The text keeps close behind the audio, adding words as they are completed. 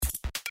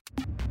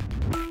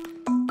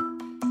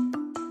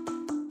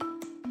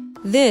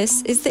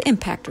This is the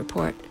Impact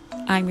Report.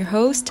 I'm your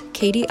host,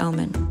 Katie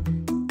Ellman.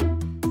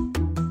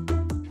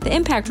 The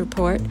Impact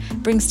Report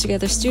brings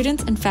together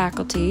students and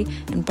faculty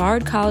in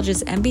Bard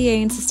College's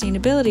MBA in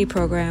Sustainability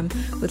program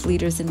with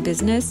leaders in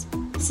business,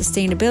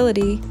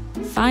 sustainability,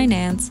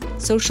 finance,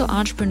 social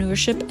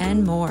entrepreneurship,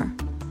 and more.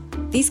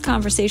 These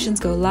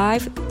conversations go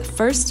live the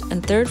first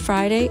and third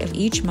Friday of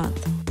each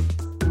month.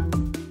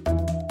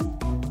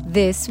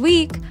 This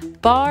week,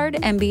 Bard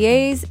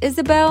MBA's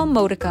Isabel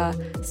Modica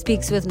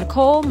speaks with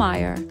Nicole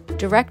Meier,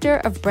 Director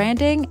of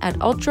Branding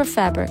at Ultra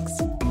Fabrics.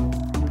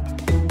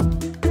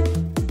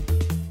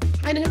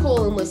 Hi,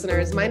 Nicole and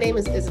listeners. My name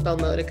is Isabel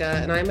Modica,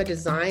 and I'm a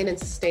design and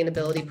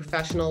sustainability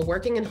professional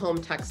working in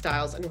home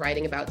textiles and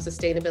writing about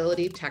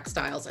sustainability,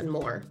 textiles, and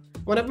more.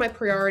 One of my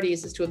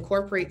priorities is to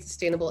incorporate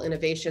sustainable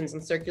innovations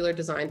and circular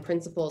design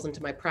principles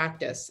into my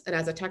practice. And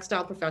as a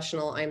textile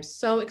professional, I am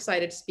so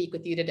excited to speak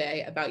with you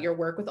today about your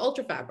work with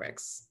Ultra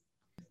Fabrics.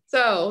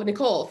 So,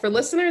 Nicole, for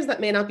listeners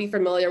that may not be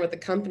familiar with the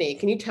company,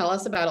 can you tell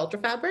us about Ultra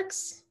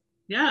Fabrics?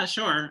 Yeah,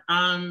 sure.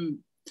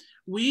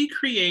 We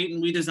create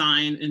and we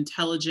design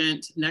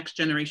intelligent next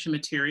generation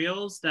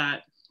materials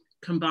that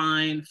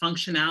combine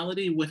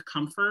functionality with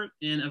comfort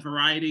in a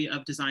variety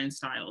of design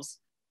styles.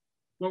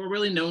 What we're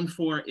really known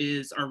for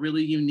is our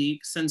really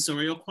unique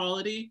sensorial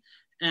quality.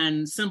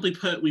 And simply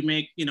put, we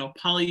make,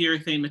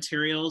 polyurethane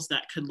materials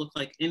that could look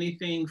like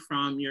anything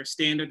from your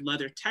standard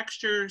leather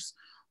textures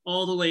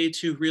all the way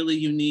to really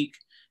unique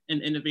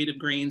and innovative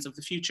grains of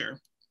the future.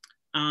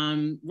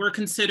 We're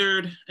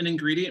considered an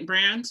ingredient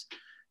brand.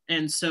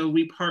 And so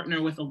we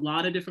partner with a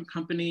lot of different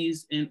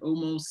companies in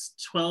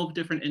almost 12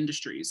 different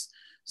industries.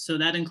 So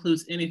that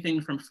includes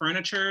anything from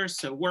furniture,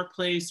 so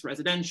workplace,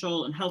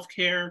 residential, and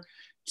healthcare,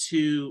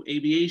 to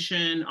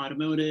aviation,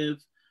 automotive,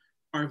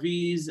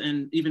 RVs,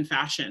 and even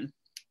fashion.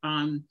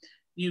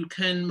 You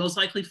can most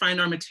likely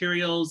find our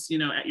materials,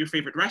 at your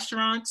favorite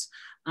restaurants,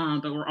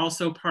 but we're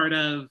also part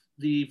of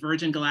the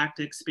Virgin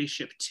Galactic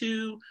Spaceship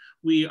Two.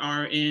 We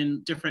are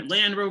in different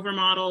Land Rover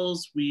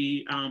models.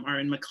 We are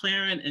in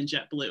McLaren and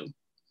JetBlue,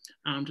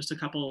 just a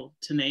couple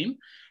to name.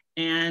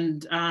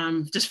 And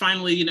just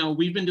finally,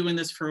 we've been doing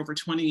this for over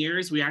 20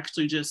 years. We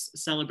actually just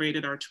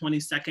celebrated our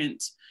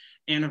 22nd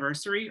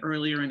anniversary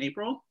earlier in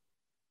April,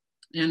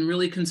 and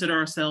really consider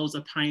ourselves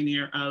a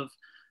pioneer of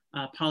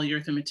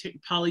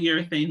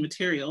polyurethane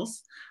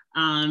materials.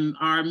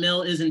 Our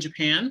mill is in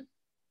Japan,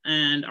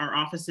 and our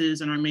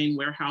offices and our main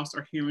warehouse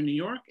are here in New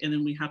York, and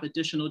then we have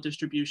additional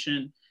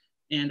distribution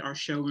and our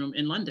showroom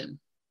in London.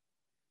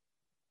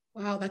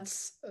 Wow,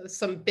 that's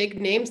some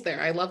big names there.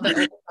 I love that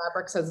Ultra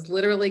Fabrics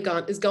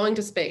is going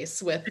to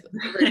space with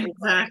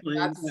exactly.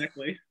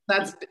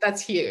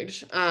 That's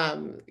huge.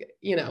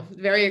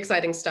 Very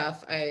exciting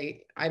stuff.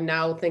 I'm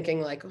now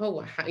thinking like,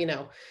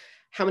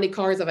 how many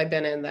cars have I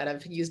been in that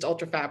have used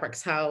Ultra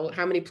Fabrics? How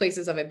many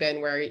places have I been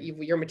where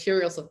your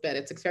materials have been?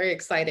 It's a very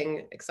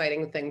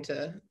exciting thing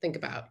to think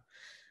about.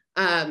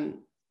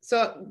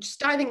 So just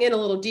diving in a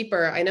little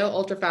deeper, I know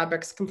Ultra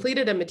Fabrics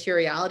completed a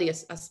materiality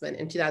assessment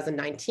in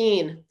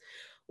 2019.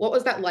 What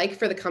was that like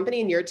for the company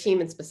and your team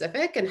in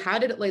specific? And how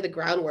did it lay the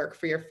groundwork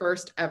for your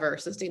first ever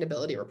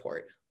sustainability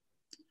report?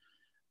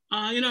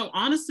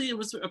 Honestly, it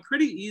was a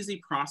pretty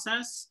easy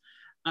process.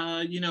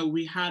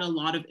 We had a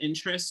lot of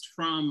interest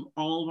from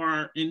all of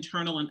our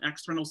internal and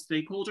external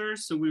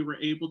stakeholders. So we were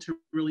able to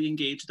really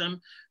engage them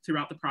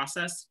throughout the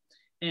process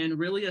and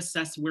really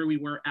assess where we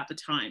were at the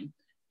time,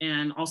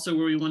 and also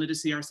where we wanted to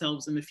see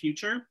ourselves in the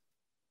future.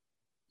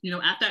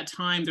 At that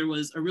time, there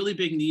was a really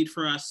big need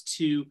for us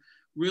to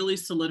really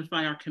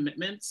solidify our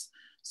commitments.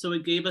 So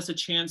it gave us a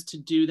chance to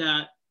do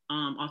that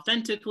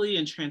authentically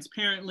and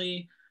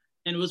transparently.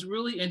 And it was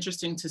really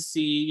interesting to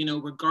see,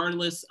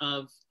 regardless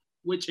of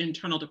which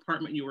internal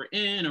department you were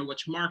in or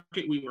which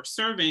market we were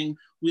serving,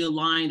 we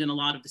aligned in a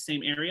lot of the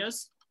same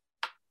areas.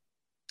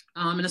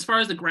 And as far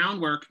as the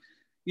groundwork,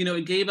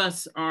 it gave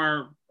us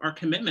our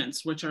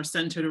commitments, which are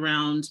centered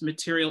around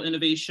material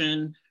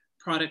innovation,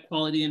 product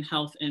quality and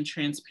health, and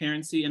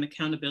transparency and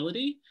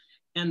accountability,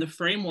 and the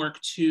framework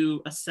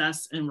to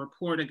assess and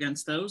report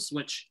against those,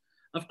 which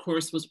of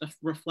course was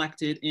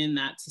reflected in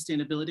that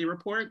sustainability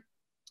report.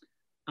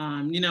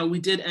 We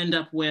did end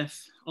up with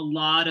a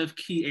lot of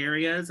key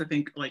areas, I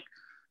think like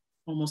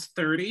almost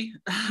 30.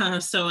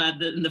 So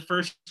in the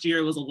first year,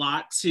 it was a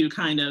lot to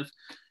kind of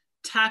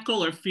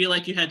tackle or feel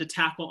like you had to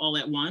tackle all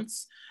at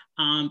once.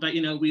 But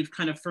we've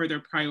kind of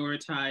further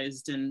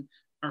prioritized and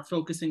are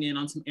focusing in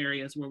on some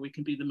areas where we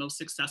can be the most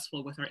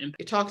successful with our impact.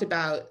 You talked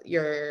about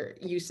your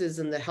uses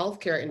in the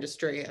healthcare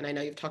industry, and I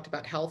know you've talked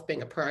about health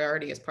being a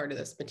priority as part of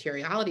this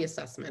materiality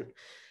assessment.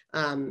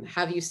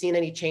 Have you seen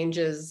any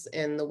changes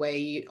in the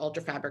way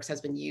Ultra Fabrics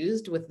has been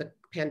used with the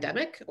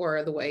pandemic,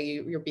 or the way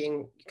you're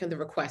being, kind of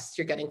the requests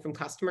you're getting from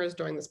customers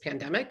during this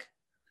pandemic?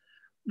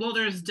 Well,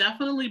 there's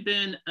definitely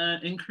been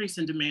an increase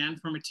in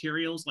demand for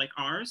materials like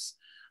ours,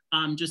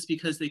 just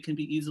because they can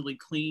be easily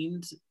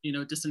cleaned,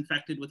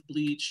 disinfected with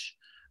bleach,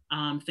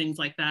 things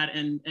like that.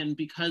 And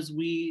because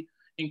we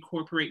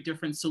incorporate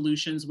different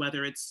solutions,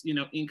 whether it's,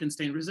 ink and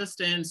stain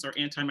resistance or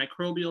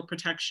antimicrobial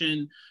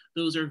protection.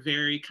 Those are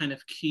very kind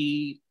of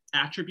key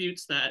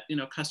attributes that,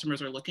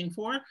 customers are looking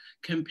for,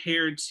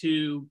 compared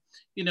to,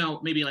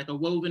 maybe like a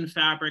woven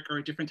fabric or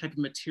a different type of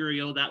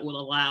material that will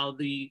allow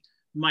the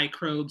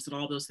microbes and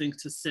all those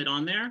things to sit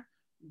on there.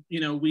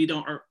 We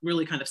don't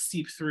really kind of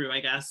seep through, I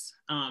guess.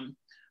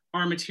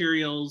 Our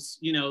materials,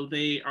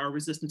 they are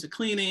resistant to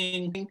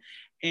cleaning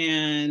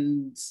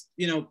and,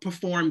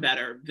 perform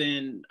better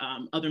than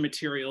other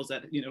materials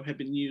that, have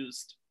been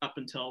used up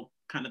until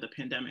kind of the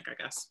pandemic,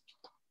 I guess.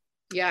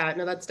 Yeah,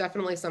 no, that's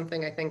definitely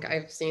something I think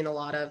I've seen a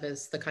lot of,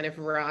 is the kind of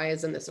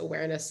rise in this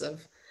awareness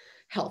of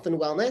health and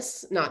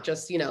wellness, not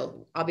just,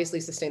 obviously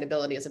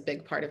sustainability is a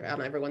big part of it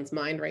on everyone's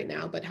mind right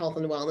now, but health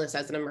and wellness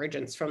as an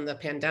emergence from the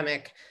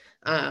pandemic,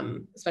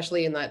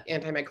 especially in that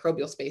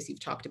antimicrobial space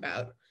you've talked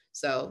about.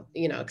 So,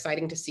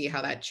 exciting to see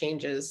how that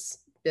changes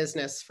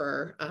business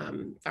for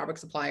fabric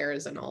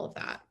suppliers and all of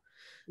that.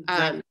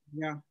 Exactly.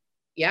 Yeah.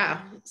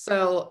 Yeah.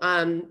 So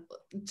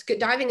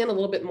diving in a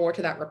little bit more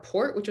to that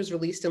report, which was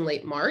released in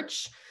late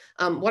March,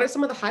 what are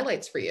some of the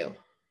highlights for you?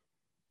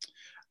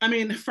 I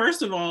mean,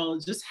 first of all,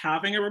 just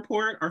having a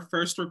report, our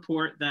first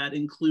report that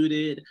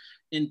included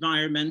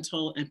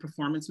environmental and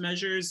performance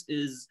measures,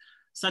 is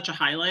such a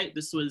highlight.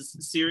 This was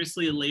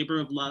seriously a labor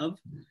of love.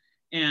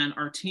 And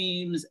our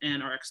teams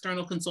and our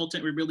external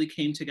consultant, we really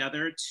came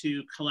together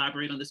to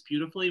collaborate on this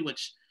beautifully,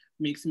 which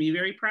makes me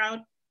very proud.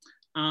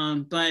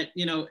 But,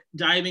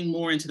 diving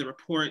more into the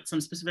report, some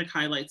specific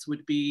highlights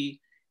would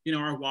be,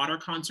 our water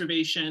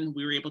conservation.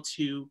 We were able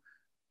to,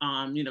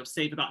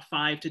 save about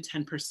 5 to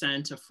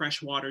 10% of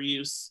fresh water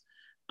use,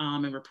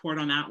 and report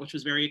on that, which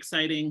was very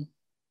exciting.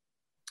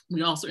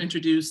 We also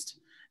introduced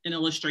an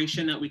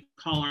illustration that we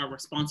call our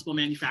responsible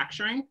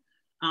manufacturing.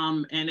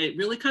 And it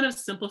really kind of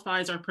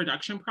simplifies our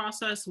production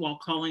process while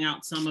calling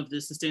out some of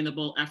the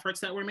sustainable efforts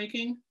that we're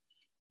making.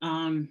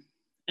 And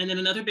then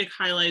another big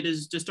highlight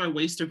is just our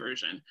waste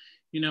diversion.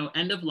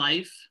 End of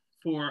life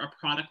for a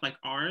product like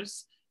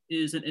ours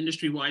is an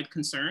industry-wide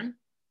concern.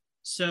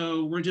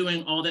 So we're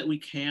doing all that we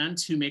can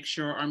to make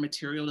sure our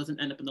material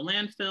doesn't end up in the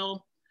landfill.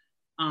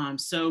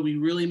 So we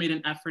really made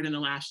an effort in the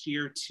last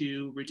year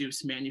to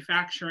reduce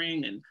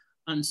manufacturing and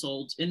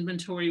unsold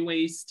inventory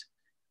waste.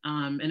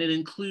 And it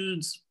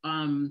includes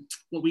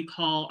what we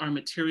call our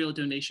material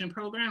donation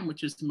program,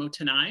 which is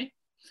Motenai.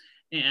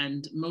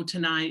 And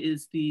Motenai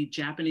is the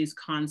Japanese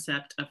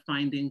concept of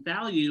finding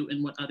value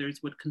in what others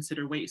would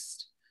consider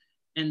waste.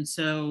 And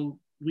so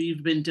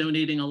we've been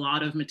donating a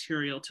lot of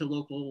material to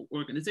local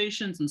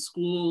organizations and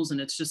schools,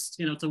 and it's just,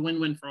 it's a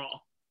win-win for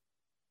all.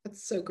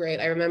 That's so great.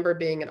 I remember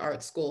being in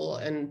art school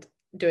and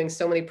doing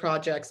so many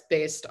projects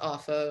based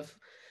off of,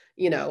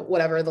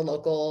 whatever the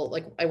local,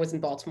 like I was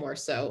in Baltimore.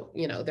 So,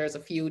 there's a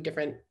few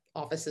different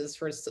offices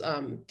for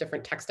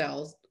different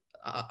textiles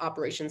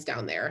operations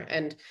down there,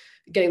 and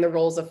getting the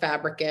rolls of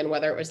fabric in,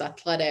 whether it was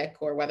athletic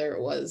or whether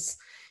it was,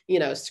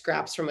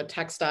 scraps from a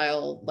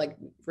textile like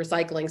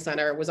recycling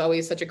center, was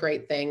always such a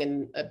great thing.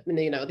 And,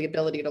 the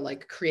ability to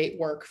like create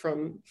work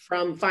from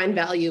find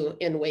value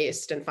in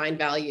waste and find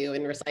value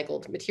in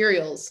recycled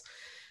materials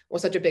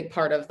was such a big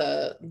part of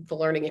the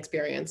learning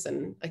experience.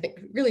 And I think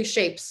really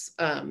shapes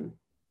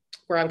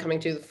where I'm coming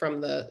to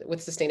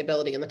with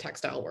sustainability in the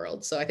textile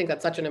world. So I think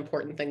that's such an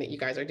important thing that you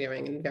guys are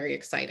doing and very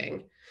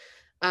exciting.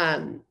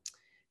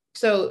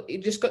 So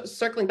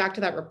circling back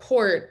to that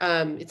report,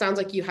 it sounds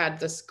like you had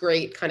this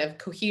great kind of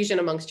cohesion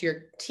amongst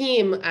your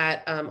team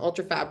at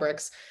Ultra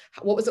Fabrics.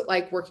 What was it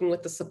like working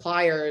with the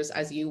suppliers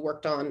as you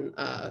worked on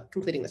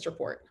completing this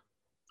report?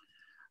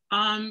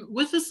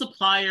 With the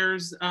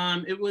suppliers,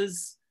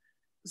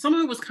 some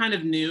of it was kind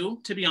of new,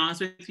 to be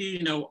honest with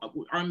you.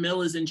 Our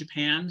mill is in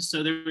Japan,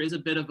 so there is a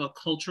bit of a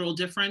cultural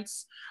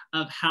difference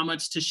of how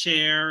much to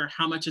share,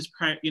 how much is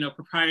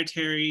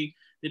proprietary.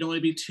 They don't want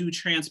to be too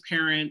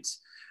transparent.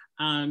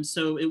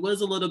 So it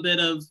was a little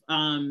bit of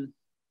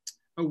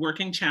a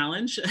working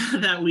challenge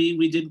that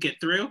we did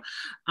get through.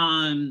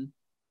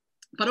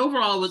 But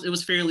overall, it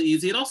was fairly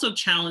easy. It also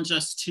challenged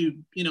us to,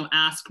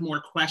 ask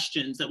more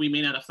questions that we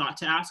may not have thought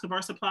to ask of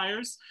our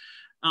suppliers.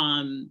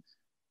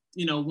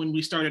 When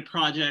we started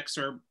projects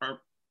or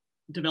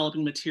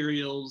developing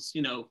materials,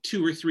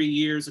 2 or 3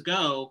 years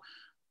ago,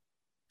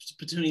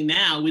 between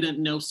now, we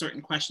didn't know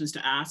certain questions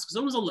to ask.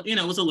 So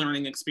it was a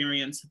learning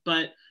experience.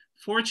 But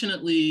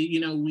fortunately,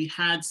 we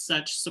had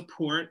such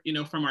support,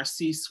 from our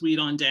C-suite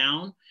on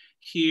down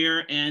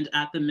here and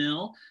at the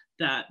mill,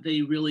 that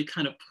they really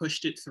kind of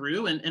pushed it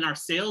through. And our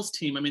sales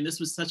team, this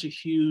was such a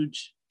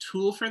huge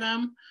tool for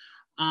them.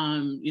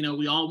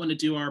 We all want to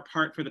do our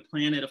part for the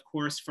planet, of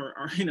course, for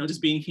our,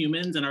 just being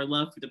humans and our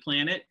love for the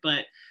planet,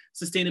 but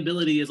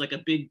sustainability is like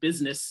a big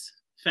business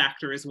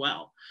factor as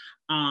well.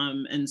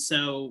 And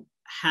so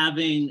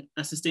having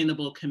a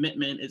sustainable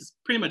commitment is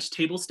pretty much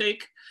table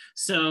stake.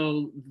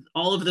 So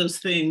all of those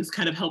things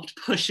kind of helped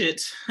push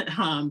it,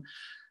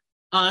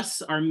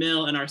 us, our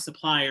mill, and our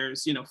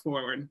suppliers,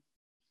 forward.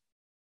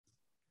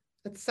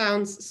 That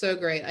sounds so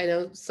great. I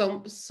know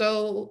so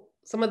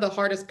some of the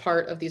hardest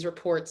part of these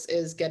reports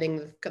is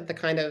getting the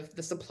kind of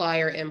the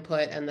supplier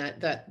input and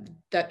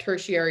that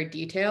tertiary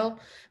detail,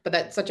 but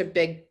that's such a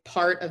big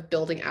part of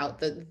building out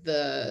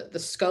the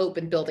scope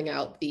and building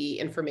out the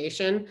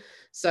information.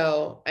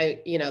 So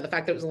the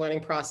fact that it was a learning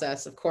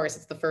process, of course,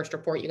 it's the first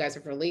report you guys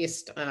have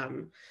released,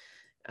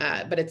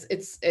 but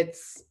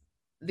it's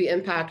the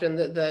impact and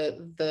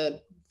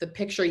the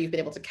picture you've been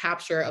able to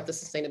capture of the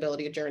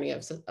sustainability journey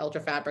of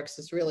Ultra Fabrics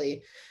is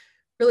really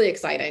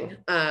exciting.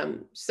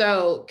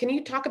 So can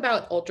you talk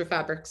about Ultra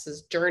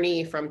Fabrics'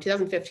 journey from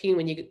 2015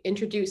 when you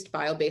introduced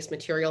bio-based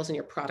materials in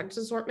your product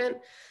assortment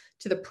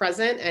to the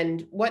present,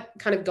 and what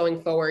kind of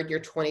going forward your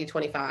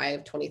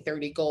 2025,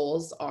 2030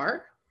 goals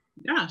are?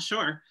 Yeah,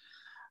 sure.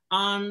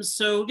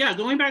 So yeah,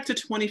 going back to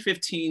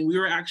 2015, we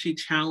were actually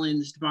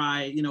challenged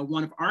by,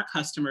 one of our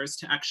customers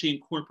to actually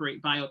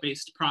incorporate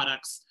bio-based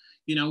products.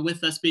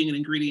 With us being an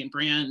ingredient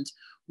brand,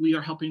 we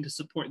are helping to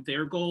support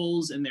their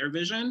goals and their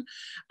vision.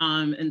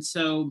 And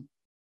so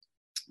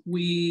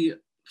we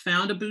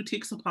found a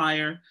boutique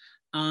supplier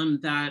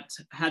that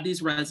had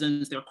these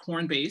resins. They're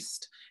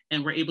corn-based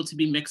and were able to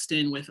be mixed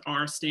in with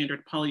our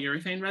standard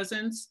polyurethane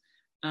resins.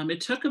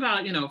 It took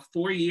about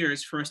 4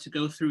 years for us to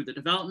go through the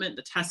development,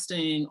 the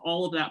testing,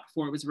 all of that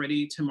before it was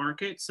ready to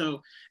market.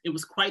 So it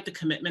was quite the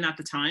commitment at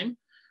the time.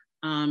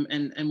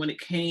 And when it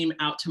came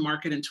out to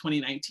market in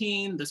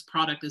 2019, this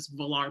product is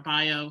Volar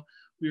Bio.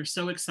 We are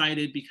so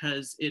excited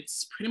because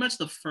it's pretty much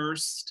the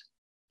first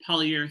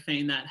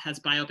polyurethane that has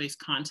bio-based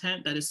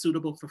content that is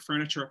suitable for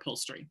furniture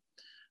upholstery.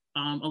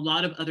 A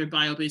lot of other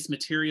bio-based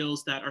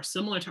materials that are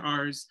similar to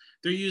ours,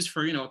 they're used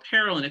for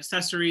apparel and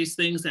accessories,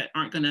 things that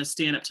aren't going to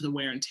stand up to the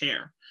wear and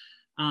tear.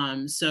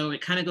 So it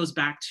kind of goes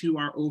back to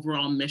our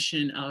overall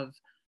mission of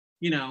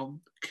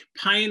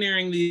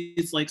pioneering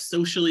these like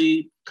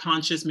socially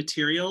conscious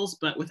materials,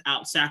 but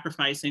without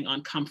sacrificing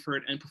on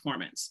comfort and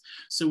performance.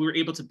 So we were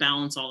able to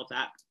balance all of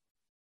that.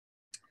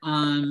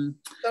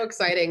 So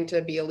exciting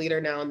to be a leader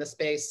now in the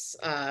space,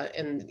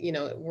 and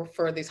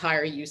for these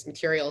higher use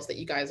materials that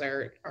you guys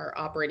are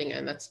operating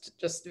in. That's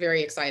just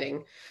very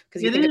exciting,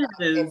 because you think about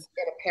in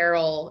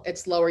apparel,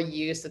 it's lower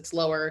use, it's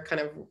lower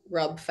kind of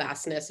rub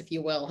fastness, if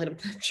you will. And I'm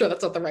sure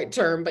that's not the right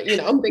term, but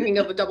I'm thinking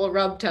of a double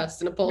rub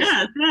test in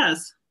upholstery.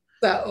 Yes.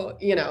 So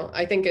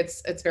I think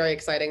it's very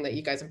exciting that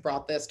you guys have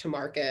brought this to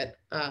market.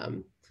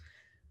 And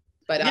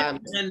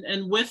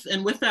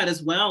with that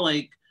as well,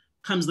 like,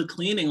 comes the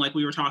cleaning, like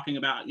we were talking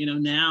about.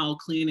 Now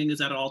cleaning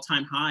is at an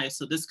all-time high,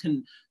 so this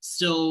can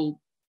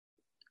still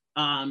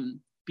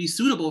be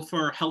suitable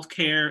for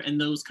healthcare and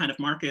those kind of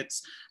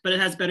markets, but it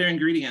has better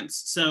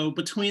ingredients. So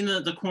between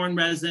the corn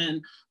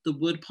resin, the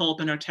wood pulp,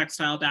 and our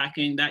textile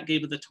backing, that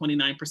gave it the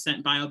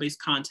 29%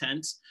 bio-based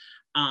content.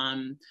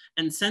 And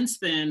since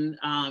then,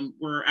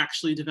 we're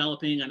actually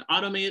developing an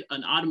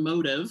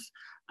automotive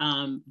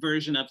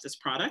version of this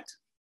product.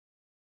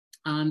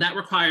 That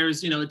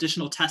requires,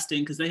 additional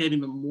testing because they have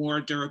even more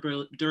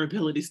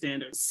durability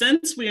standards.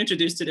 Since we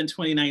introduced it in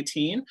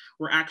 2019,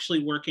 we're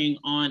actually working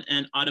on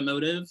an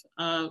automotive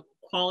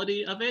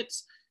quality of it.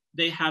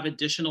 They have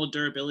additional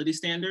durability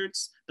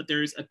standards, but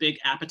there's a big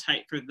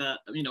appetite for the,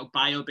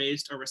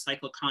 bio-based or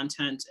recycled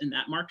content in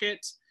that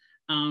market.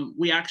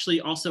 We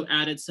actually also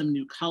added some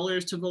new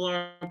colors to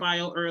Volar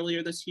Bio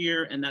earlier this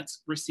year, and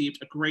that's received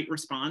a great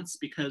response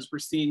because we're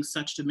seeing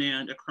such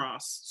demand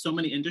across so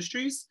many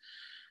industries.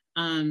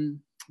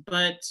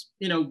 But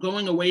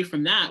going away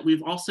from that,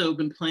 we've also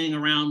been playing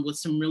around with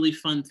some really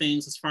fun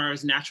things as far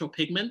as natural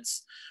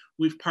pigments.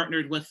 We've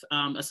partnered with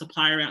a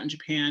supplier out in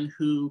Japan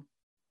who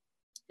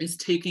is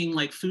taking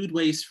like food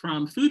waste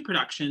from food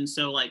production.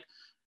 So like,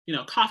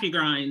 coffee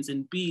grinds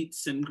and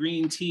beets and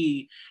green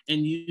tea,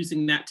 and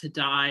using that to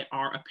dye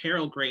our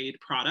apparel grade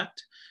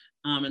product.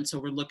 And so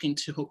we're looking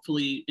to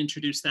hopefully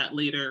introduce that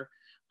later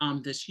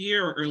this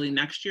year or early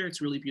next year.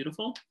 It's really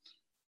beautiful.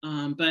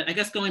 But I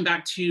guess going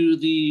back to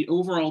the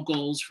overall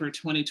goals for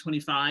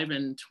 2025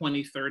 and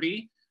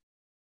 2030,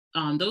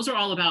 those are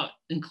all about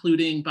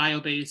including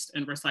bio-based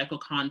and recycled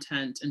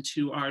content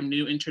into our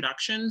new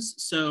introductions.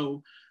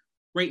 So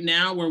right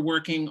now we're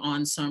working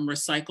on some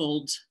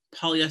recycled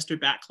polyester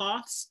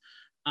backcloths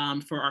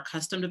for our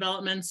custom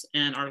developments,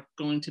 and are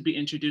going to be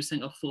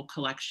introducing a full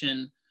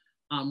collection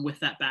with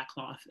that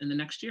backcloth in the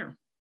next year.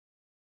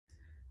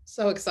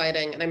 So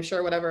exciting. And I'm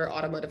sure whatever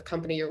automotive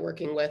company you're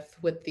working with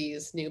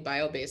these new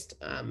bio-based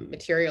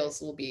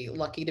materials will be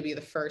lucky to be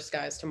the first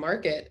guys to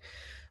market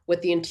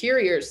with the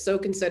interiors so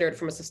considered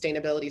from a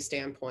sustainability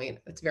standpoint.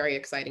 That's very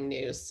exciting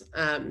news.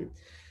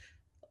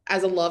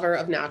 As a lover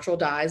of natural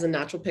dyes and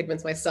natural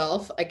pigments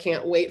myself, I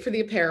can't wait for the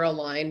apparel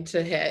line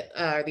to hit,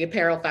 the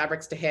apparel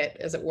fabrics to hit,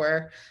 as it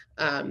were.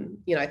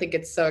 I think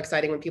it's so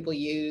exciting when people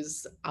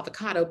use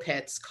avocado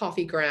pits,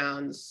 coffee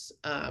grounds,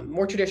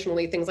 more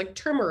traditionally things like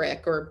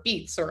turmeric or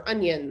beets or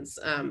onions.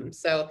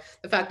 So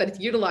the fact that it's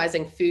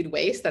utilizing food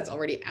waste that's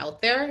already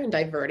out there and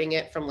diverting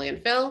it from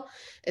landfill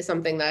is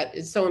something that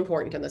is so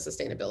important in the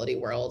sustainability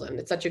world. And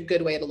it's such a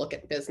good way to look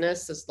at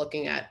business, is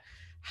looking at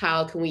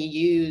how can we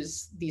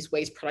use these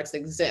waste products that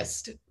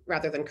exist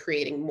rather than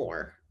creating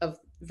more of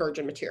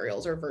virgin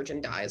materials or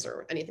virgin dyes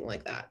or anything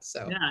like that.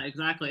 So yeah,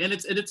 exactly. And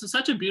it's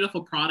such a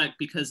beautiful product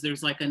because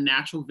there's like a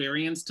natural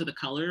variance to the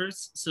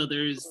colors. So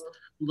there's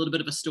a little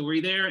bit of a story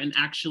there. And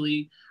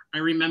actually, I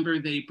remember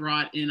they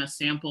brought in a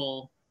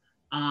sample.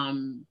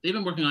 They've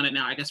been working on it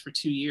now, I guess, for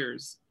 2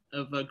 years,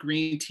 of a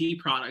green tea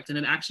product, and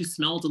it actually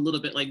smelled a little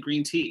bit like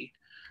green tea.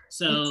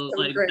 So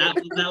like great.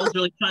 that was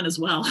really fun as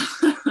well.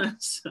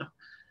 So.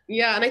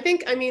 Yeah, and I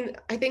think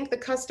the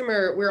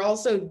customer, we've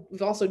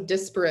also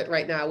disparate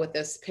right now with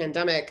this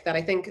pandemic, that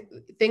I think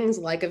things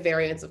like a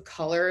variance of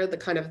color, the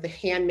kind of the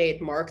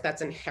handmade mark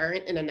that's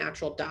inherent in a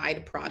natural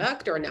dyed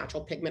product or a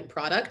natural pigment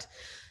product,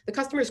 the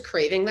customer's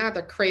craving that.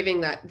 They're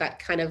craving that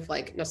kind of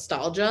like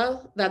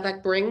nostalgia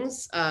that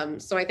brings.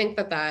 So I think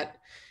that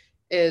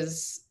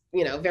is,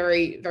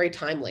 very, very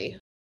timely.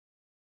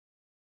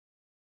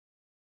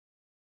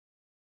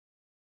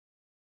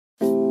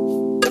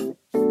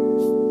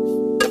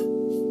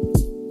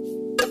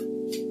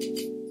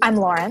 I'm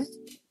Lauren.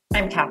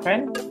 I'm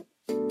Catherine.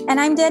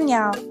 And I'm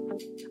Danielle.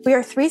 We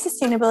are three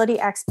sustainability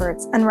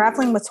experts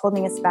unraveling what's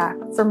holding us back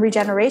from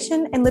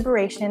regeneration and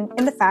liberation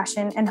in the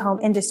fashion and home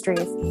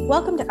industries.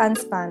 Welcome to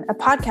Unspun, a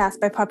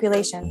podcast by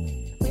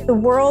Population. The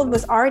world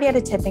was already at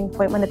a tipping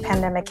point when the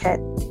pandemic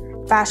hit.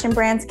 Fashion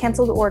brands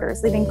canceled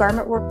orders, leaving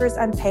garment workers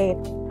unpaid.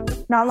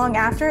 Not long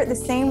after, the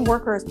same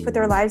workers put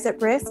their lives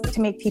at risk to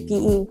make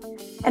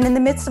PPE. And in the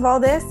midst of all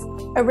this,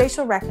 a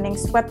racial reckoning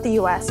swept the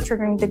US,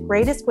 triggering the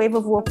greatest wave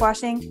of woke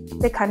washing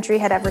the country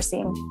had ever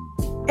seen.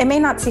 It may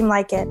not seem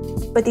like it,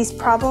 but these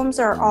problems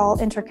are all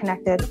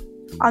interconnected.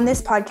 On this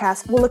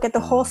podcast, we'll look at the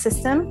whole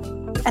system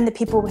and the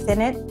people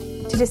within it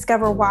to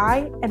discover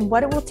why and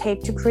what it will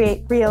take to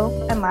create real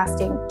and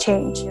lasting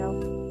change.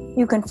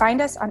 You can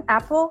find us on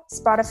Apple,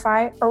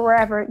 Spotify, or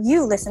wherever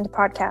you listen to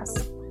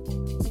podcasts.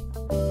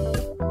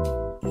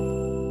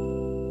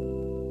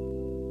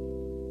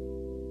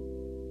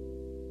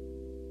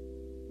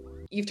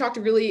 You've talked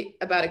really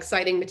about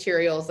exciting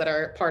materials that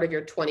are part of your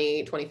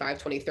 2025,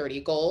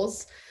 2030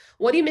 goals.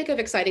 What do you make of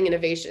exciting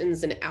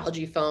innovations in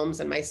algae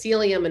foams and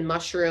mycelium and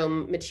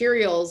mushroom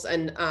materials?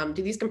 And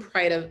do these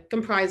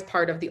comprise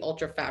part of the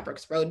Ultra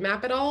Fabrics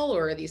roadmap at all?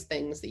 Or are these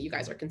things that you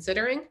guys are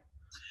considering?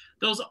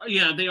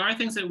 They are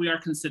things that we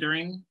are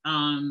considering.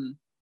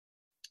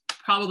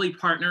 Probably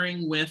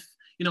partnering with,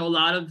 a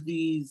lot of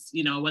these,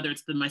 whether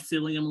it's the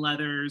mycelium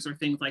leathers or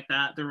things like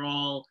that, they're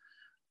all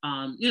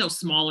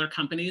smaller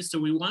companies. So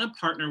we want to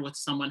partner with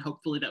someone,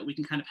 hopefully, that we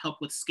can kind of help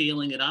with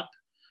scaling it up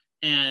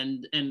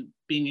and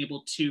being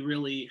able to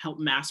really help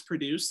mass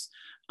produce.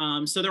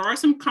 So there are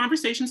some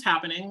conversations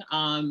happening.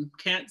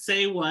 Can't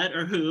say what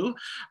or who,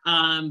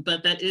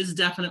 but that is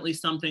definitely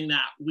something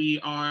that we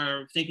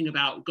are thinking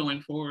about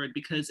going forward,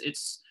 because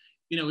it's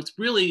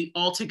really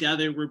all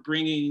together, we're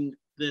bringing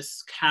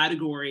this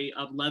category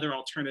of leather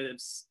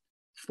alternatives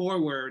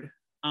forward.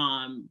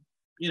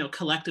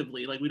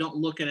 Collectively, like we don't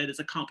look at it as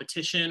a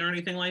competition or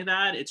anything like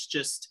that. It's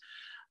just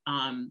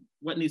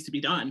what needs to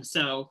be done.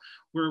 So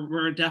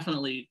we're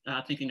definitely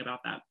thinking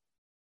about that.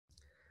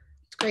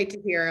 It's great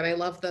to hear, and I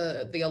love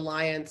the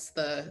alliance,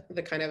 the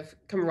kind of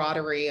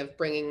camaraderie of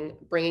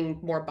bringing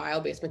more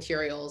bio-based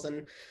materials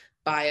and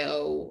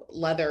bio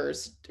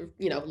leathers,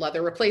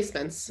 leather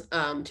replacements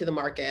to the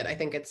market. I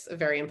think it's a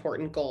very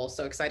important goal.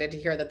 So excited to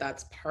hear that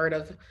that's part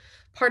of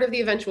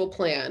the eventual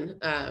plan.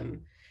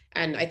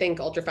 And I think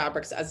Ultra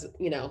Fabrics, as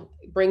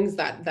brings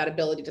that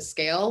ability to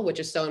scale, which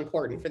is so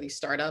important for these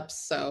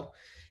startups. So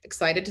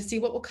excited to see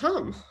what will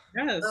come.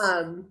 Yes.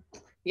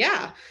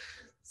 Yeah.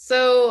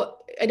 So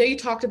I know you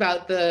talked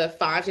about the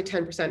 5 to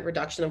 10%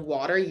 reduction of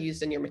water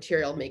used in your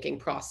material making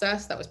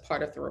process. That was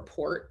part of the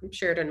report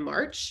shared in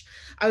March.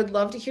 I would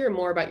love to hear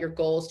more about your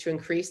goals to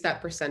increase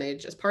that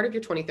percentage as part of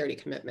your 2030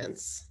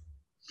 commitments.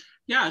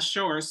 Yeah,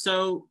 sure.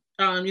 So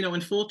in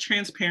full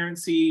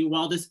transparency,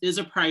 while this is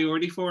a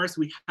priority for us,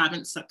 we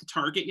haven't set the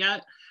target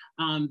yet.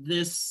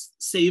 This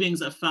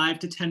savings of 5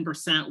 to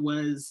 10%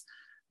 was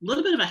a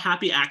little bit of a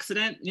happy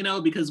accident,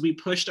 because we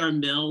pushed our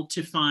mill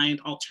to find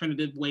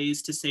alternative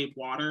ways to save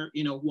water.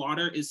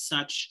 Water is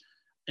such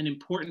an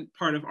important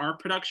part of our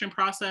production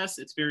process.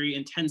 It's very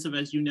intensive,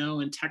 as you know,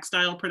 in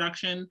textile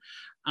production.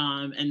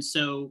 And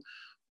so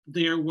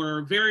there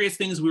were various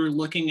things we were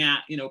looking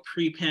at,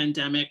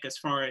 pre-pandemic, as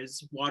far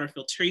as water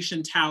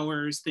filtration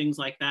towers, things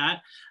like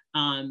that.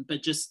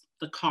 But just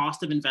the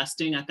cost of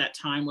investing at that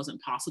time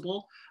wasn't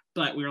possible.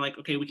 But we were like,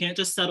 okay, we can't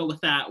just settle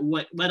with that.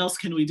 What else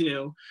can we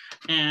do?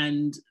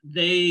 And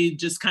they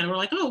just kind of were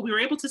like, oh, we were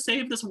able to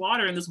save this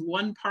water in this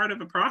one part of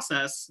a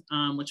process,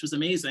 which was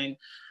amazing.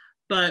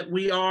 But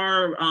we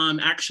are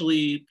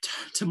actually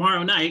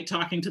tomorrow night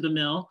talking to the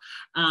mill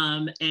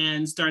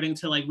and starting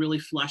to really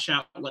flesh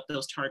out what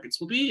those targets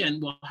will be,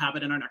 and we'll have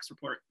it in our next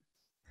report.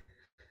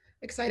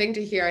 Exciting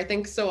to hear. I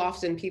think so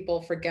often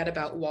people forget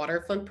about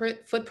water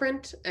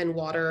footprint and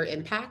water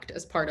impact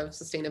as part of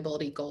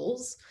sustainability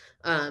goals.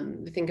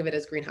 They think of it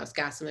as greenhouse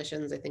gas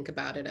emissions. They think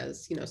about it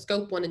as,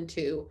 scope 1 and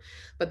 2,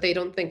 but they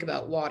don't think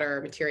about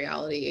water,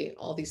 materiality,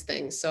 all these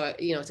things. So,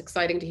 it's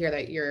exciting to hear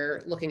that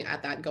you're looking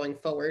at that going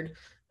forward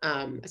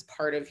as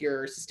part of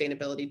your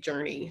sustainability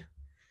journey.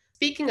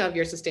 speaking of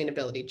your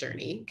sustainability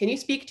journey, can you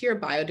speak to your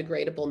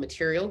biodegradable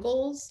material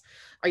goals?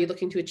 Are you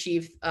looking to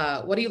achieve,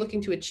 what are you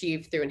looking to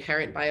achieve through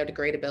inherent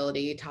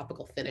biodegradability,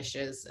 topical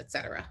finishes, et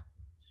cetera?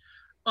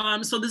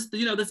 So this,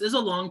 this is a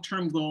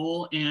long-term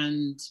goal,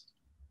 and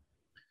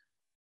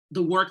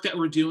the work that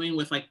we're doing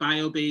with like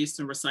bio-based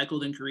and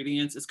recycled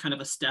ingredients is kind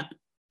of a step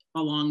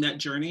along that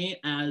journey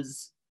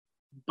as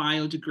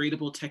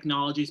biodegradable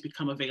technologies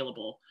become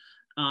available.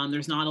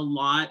 There's not a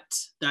lot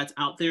that's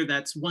out there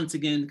that's, once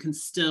again, can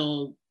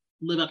still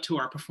live up to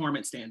our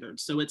performance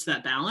standards. So it's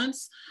that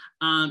balance.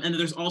 And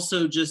there's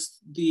also just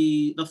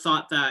the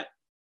thought that,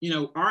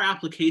 our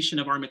application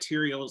of our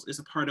materials is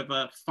a part of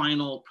a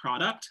final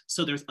product.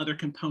 So there's other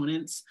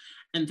components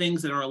and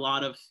things that are a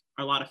lot of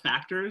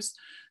factors.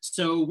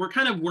 So we're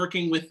kind of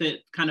working with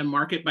it kind of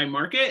market by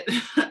market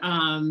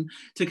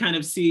to kind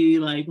of see,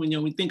 like,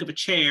 when we think of a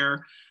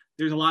chair,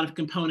 there's a lot of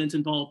components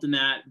involved in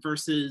that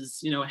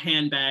versus, a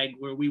handbag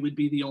where we would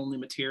be the only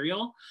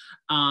material.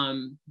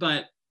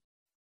 But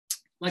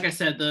like I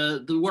said,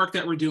 the work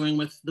that we're doing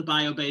with the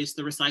bio-based,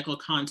 the recycled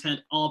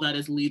content, all that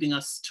is leading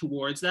us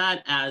towards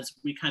that as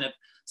we kind of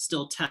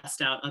still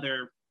test out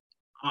other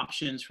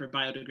options for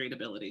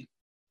biodegradability.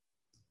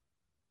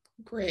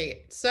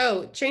 Great.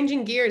 So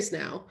changing gears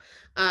now,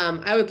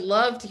 I would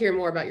love to hear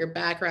more about your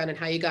background and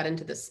how you got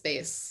into this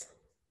space.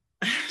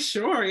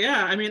 Sure.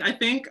 Yeah. I mean, I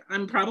think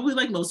I'm probably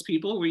like most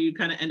people where you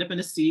kind of end up in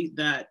a seat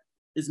that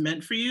is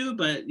meant for you,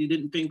 but you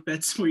didn't think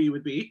that's where you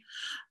would be.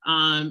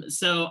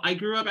 So I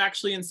grew up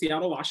actually in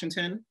Seattle,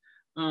 Washington.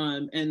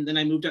 And then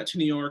I moved out to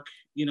New York,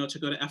 to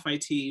go to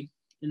FIT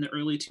in the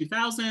early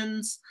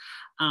 2000s.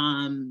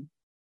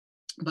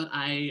 But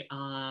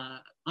I,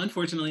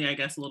 unfortunately, I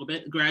guess a little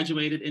bit,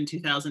 graduated in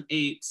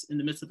 2008 in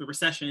the midst of a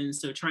recession.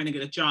 So trying to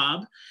get a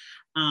job.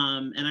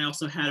 And I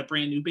also had a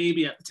brand new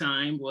baby at the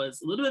time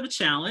was a little bit of a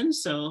challenge.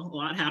 So a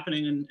lot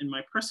happening in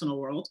my personal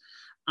world.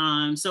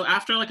 So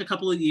after like a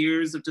couple of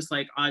years of just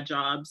like odd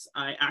jobs,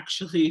 I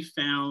actually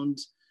found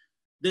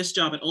this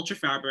job at Ultra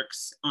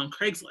Fabrics on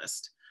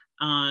Craigslist.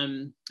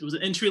 It was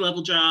an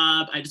entry-level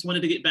job. I just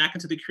wanted to get back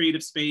into the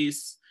creative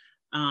space,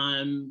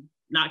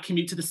 not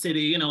commute to the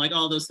city, like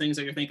all those things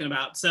that you're thinking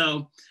about.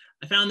 So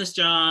I found this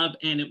job,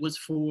 and it was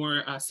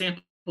for a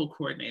sample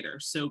coordinator.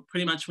 So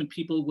pretty much when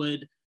people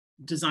would,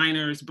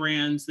 designers,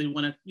 brands, they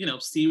want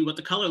to, see what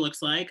the color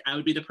looks like, I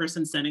would be the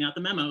person sending out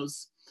the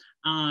memos.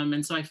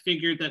 And so I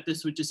figured that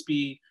this would just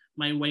be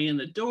my way in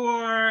the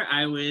door.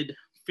 I would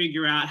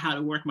figure out how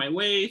to work my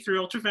way through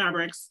Ultra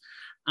Fabrics.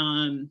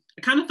 I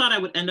kind of thought I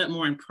would end up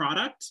more in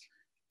product,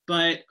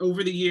 but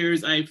over the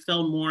years, I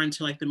fell more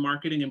into like the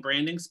marketing and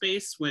branding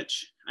space,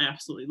 which I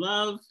absolutely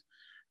love.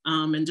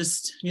 And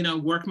just,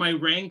 work my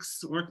way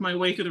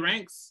through the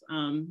ranks,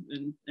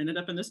 and ended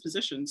up in this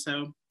position.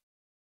 So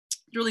it's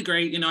really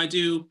great. I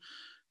do,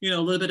 a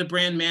little bit of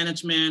brand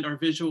management, our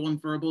visual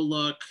and verbal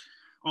look,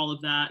 all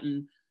of that.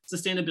 And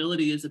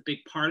sustainability is a big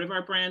part of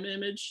our brand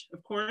image,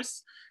 of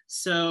course.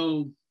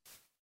 So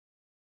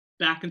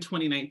back in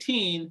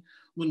 2019,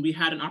 when we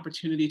had an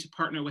opportunity to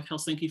partner with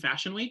Helsinki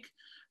Fashion Week,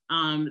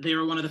 they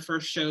were one of the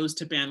first shows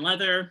to ban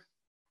leather.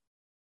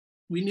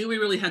 We knew we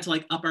really had to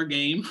like up our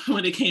game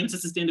when it came to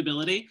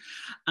sustainability.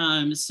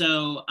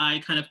 So I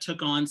kind of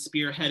took on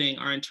spearheading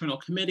our internal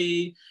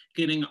committee,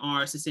 getting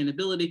our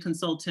sustainability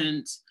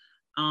consultant,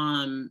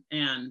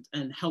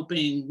 and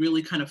helping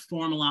really kind of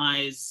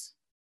formalize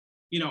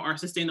our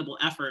sustainable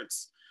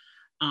efforts.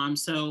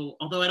 So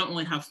although I don't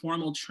really have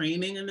formal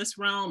training in this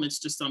realm, it's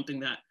just something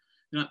that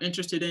I'm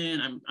interested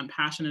in, I'm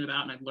passionate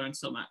about, and I've learned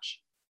so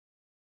much.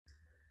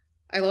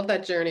 I love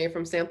that journey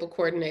from sample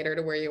coordinator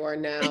to where you are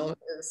now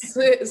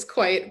is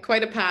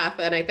quite a path.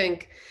 And I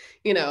think,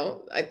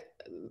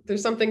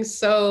 there's something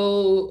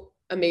so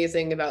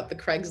amazing about the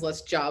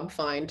Craigslist job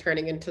find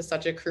turning into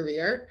such a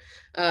career.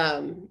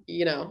 I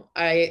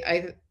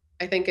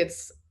think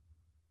it's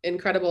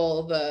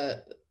incredible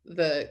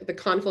the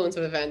confluence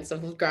of events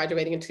of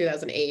graduating in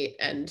 2008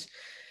 and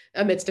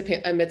amidst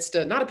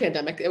not a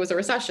pandemic, it was a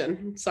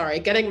recession. Sorry,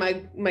 getting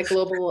my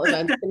global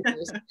events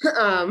confused.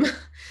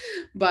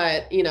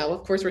 But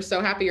of course, we're so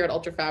happy you're at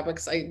Ultra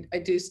Fabrics. I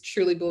do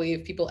truly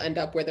believe people end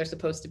up where they're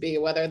supposed to be,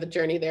 whether the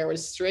journey there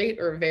was straight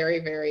or very,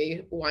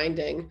 very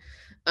winding.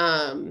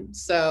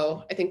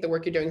 So I think the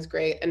work you're doing is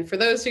great. And for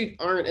those who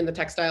aren't in the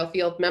textile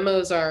field,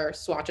 memos are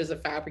swatches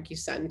of fabric you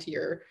send to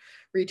your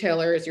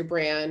retailers, your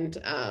brand,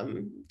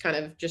 kind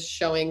of just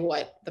showing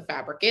what the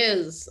fabric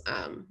is.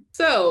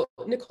 So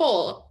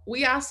Nicole,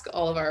 we ask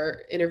all of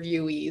our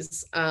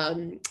interviewees,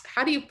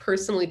 how do you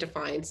personally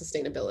define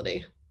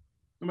sustainability?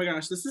 Oh my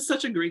gosh, this is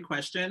such a great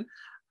question.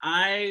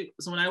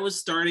 So when I was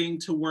starting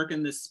to work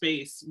in this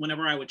space,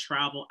 whenever I would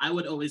travel, I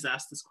would always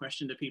ask this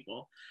question to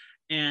people.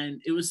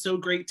 And it was so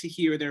great to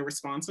hear their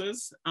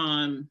responses.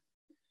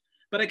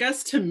 But I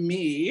guess to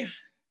me,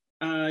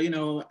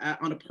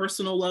 on a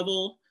personal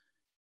level,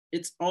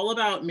 it's all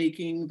about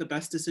making the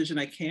best decision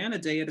I can a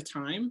day at a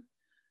time.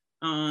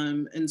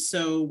 And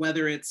so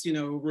whether it's,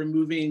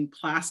 removing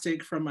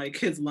plastic from my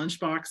kids' lunch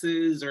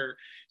boxes or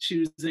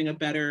choosing a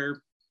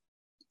better,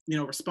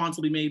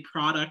 responsibly made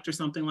product or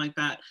something like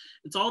that.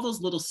 It's all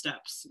those little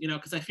steps,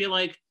 because I feel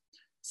like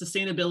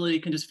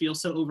sustainability can just feel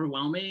so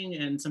overwhelming.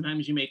 And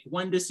sometimes you make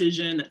one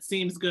decision that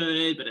seems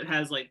good, but it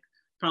has like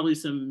probably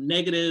some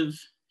negative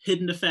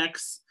hidden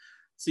effects.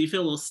 So you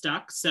feel a little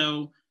stuck.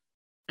 So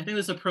I think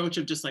this approach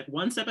of just like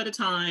one step at a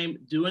time,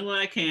 doing what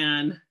I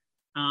can,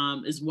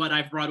 is what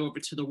I've brought over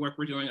to the work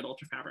we're doing at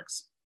Ultra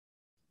Fabrics.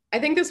 I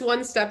think this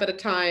one step at a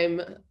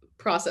time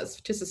process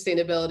to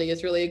sustainability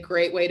is really a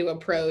great way to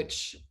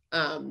approach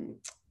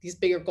these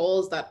bigger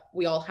goals that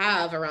we all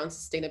have around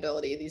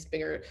sustainability, these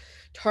bigger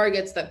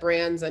targets that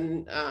brands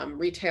and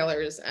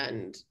retailers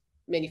and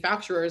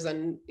manufacturers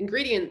and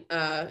ingredient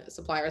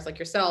suppliers like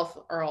yourself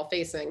are all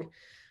facing.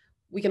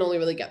 We can only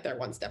really get there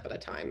one step at a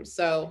time.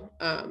 So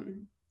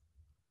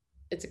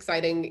it's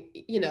exciting,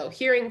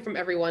 hearing from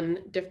everyone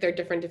their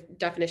different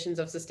definitions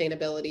of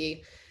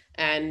sustainability.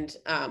 And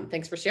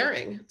thanks for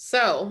sharing.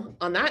 So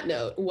on that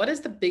note, what is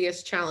the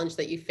biggest challenge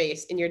that you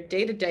face in your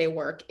day-to-day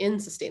work in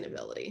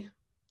sustainability?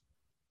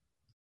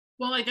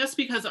 Well, I guess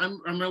because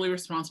I'm really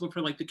responsible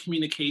for like the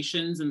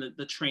communications and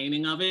the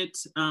training of it.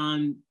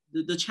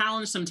 The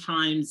challenge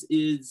sometimes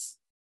is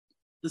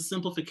the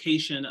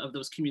simplification of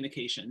those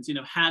communications,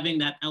 having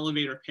that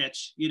elevator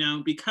pitch,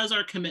 because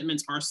our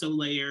commitments are so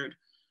layered,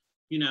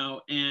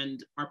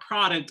 and our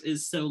product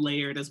is so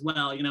layered as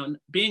well.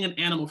 Being an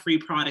animal-free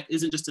product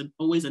isn't just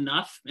always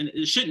enough, and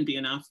it shouldn't be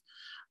enough.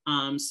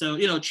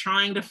 So,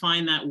 trying to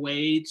find that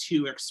way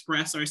to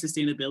express our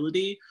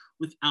sustainability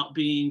without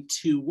being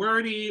too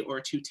wordy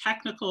or too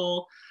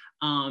technical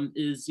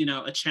is,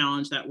 a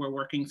challenge that we're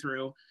working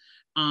through.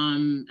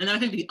 And then I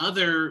think the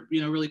other,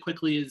 really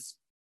quickly is,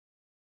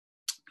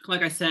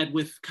 like I said,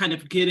 with kind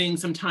of getting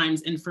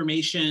sometimes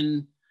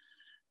information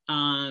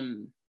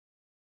from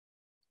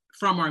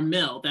our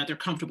mill that they're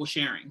comfortable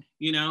sharing,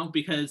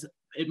 because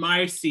in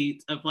my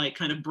seat of like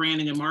kind of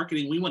branding and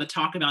marketing, we want to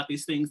talk about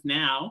these things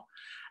now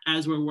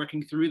as we're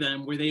working through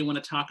them, where they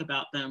want to talk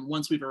about them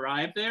once we've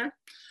arrived there.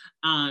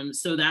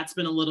 So that's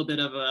been a little bit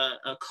of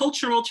a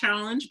cultural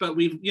challenge, but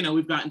we've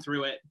gotten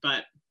through it.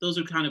 But those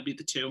would kind of be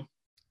the two.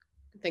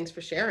 Thanks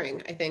for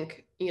sharing. I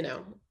think,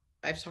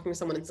 I was talking to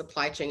someone in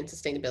supply chain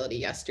sustainability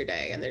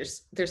yesterday, and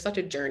there's such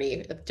a journey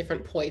at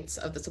different points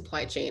of the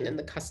supply chain and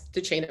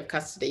the chain of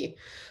custody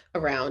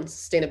around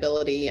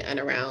sustainability and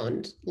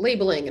around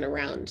labeling and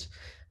around,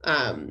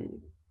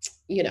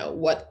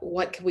 what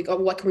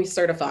can we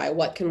certify?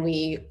 What can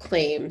we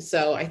claim?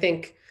 So I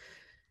think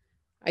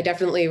I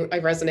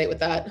resonate with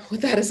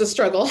that as a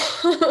struggle.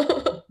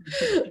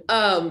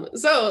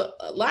 So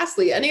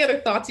lastly, any other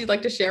thoughts you'd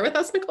like to share with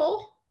us,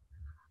 Nicole?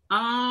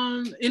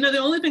 The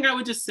only thing I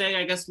would just say,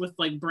 I guess, with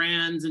like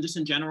brands and just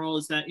in general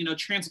is that,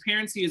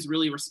 transparency is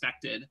really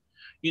respected.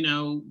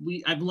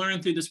 I've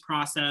learned through this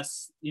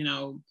process,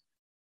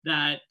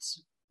 that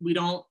we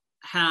don't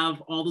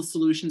have all the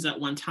solutions at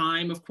one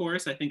time, of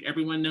course. I think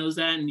everyone knows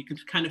that, and you can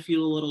kind of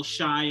feel a little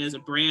shy as a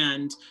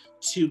brand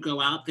to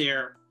go out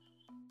there,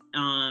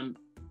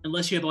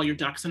 unless you have all your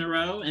ducks in a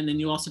row, and then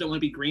you also don't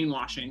want to be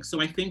greenwashing. So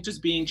I think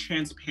just being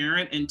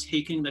transparent and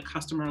taking the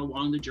customer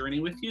along the journey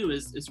with you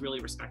is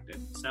really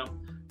respected. So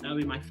that would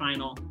be my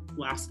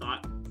last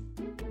thought.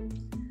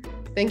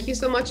 Thank you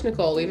so much,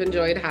 Nicole. We've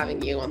enjoyed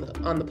having you on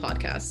the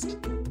podcast.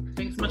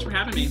 Thanks so much for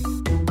having me.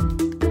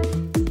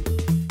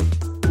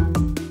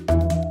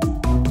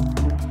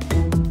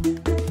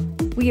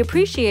 We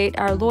appreciate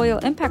our loyal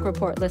Impact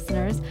Report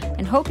listeners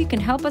and hope you can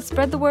help us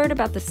spread the word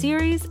about the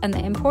series and the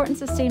important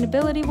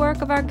sustainability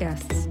work of our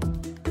guests.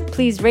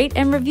 Please rate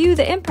and review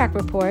the Impact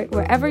Report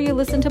wherever you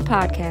listen to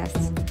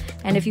podcasts.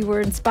 And if you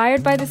were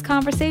inspired by this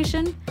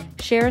conversation,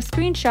 share a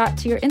screenshot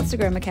to your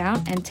Instagram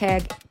account and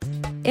tag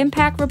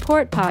Impact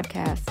Report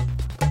Podcast.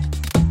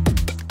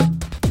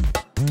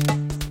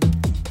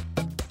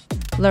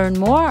 Learn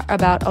more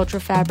about Ultra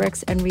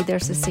Fabrics and read their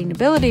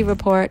sustainability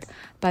report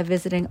by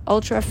visiting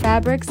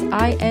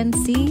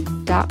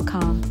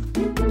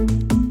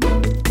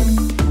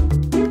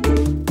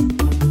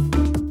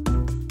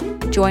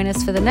ultrafabricsinc.com. Join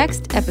us for the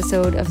next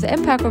episode of the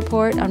Impact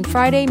Report on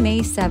Friday,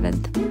 May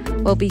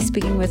 7th. We'll be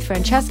speaking with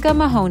Francesca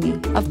Mahoney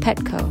of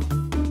Petco.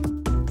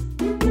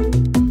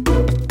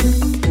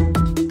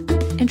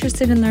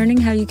 Interested in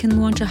learning how you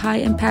can launch a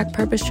high-impact,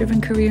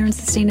 purpose-driven career in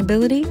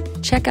sustainability?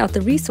 Check out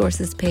the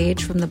resources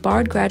page from the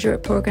Bard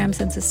Graduate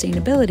Programs in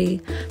Sustainability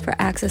for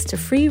access to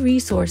free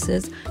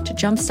resources to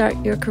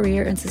jumpstart your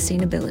career in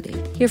sustainability.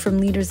 Hear from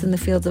leaders in the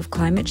fields of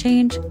climate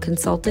change,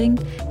 consulting,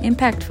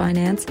 impact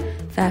finance,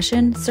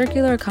 fashion,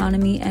 circular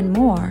economy, and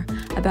more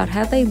about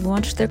how they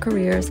launched their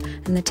careers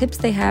and the tips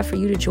they have for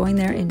you to join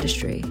their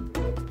industry.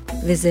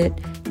 Visit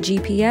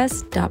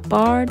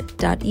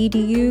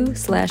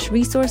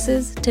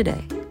gps.bard.edu/resources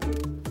today.